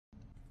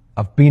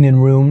I've been in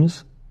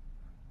rooms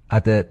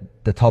at the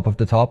top of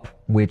the top,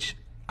 which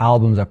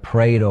albums are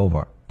prayed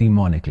over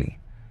demonically.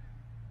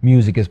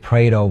 Music is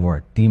prayed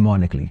over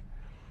demonically.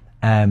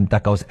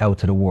 That goes out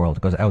to the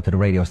world, goes out to the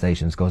radio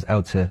stations, goes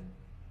out to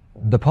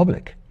the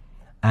public.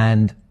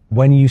 And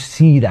when you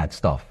see that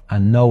stuff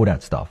and know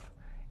that stuff,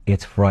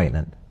 it's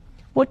frightening.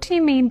 What do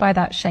you mean by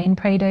that, Shane,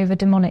 prayed over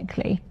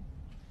demonically?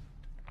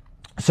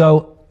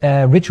 So,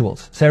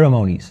 rituals,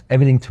 ceremonies,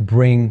 everything to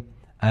bring,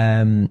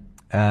 to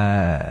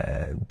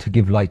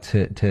give light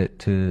to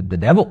the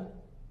devil,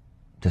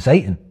 to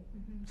Satan.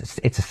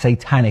 It's a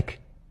satanic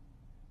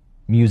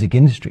music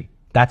industry.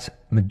 That's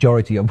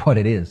majority of what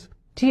it is.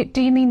 Do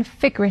you mean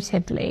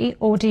figuratively,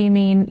 or do you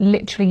mean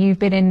literally you've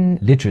been in...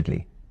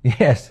 Literally,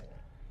 yes.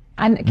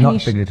 And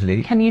not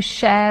figuratively. Can you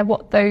share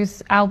what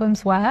those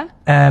albums were?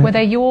 Were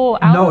they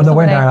your albums? No, they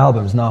weren't our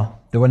albums, no.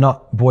 They were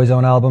not Boys'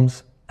 Own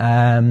albums.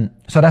 So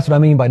that's what I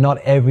mean by not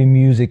every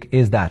music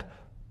is that.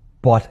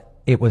 But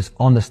it was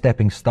on the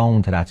stepping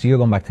stone to that. So you're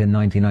going back to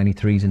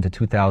 1993s into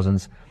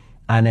 2000s.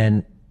 And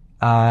then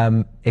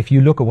if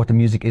you look at what the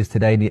music is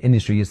today, the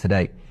industry is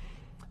today,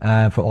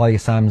 for all your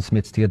Sam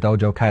Smiths to your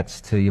Dojo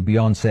Cats to your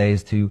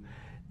Beyoncés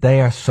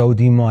they are so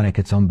demonic,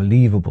 it's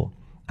unbelievable.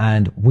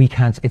 And we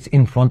can't, it's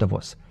in front of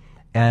us.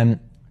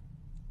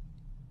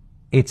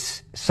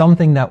 It's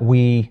something that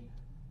we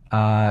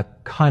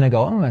kind of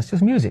go, oh, it's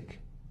just music.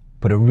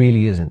 But it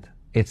really isn't.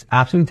 It's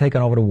absolutely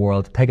taken over the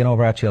world, taken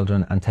over our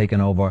children, and taken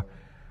over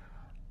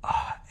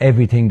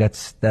everything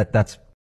that's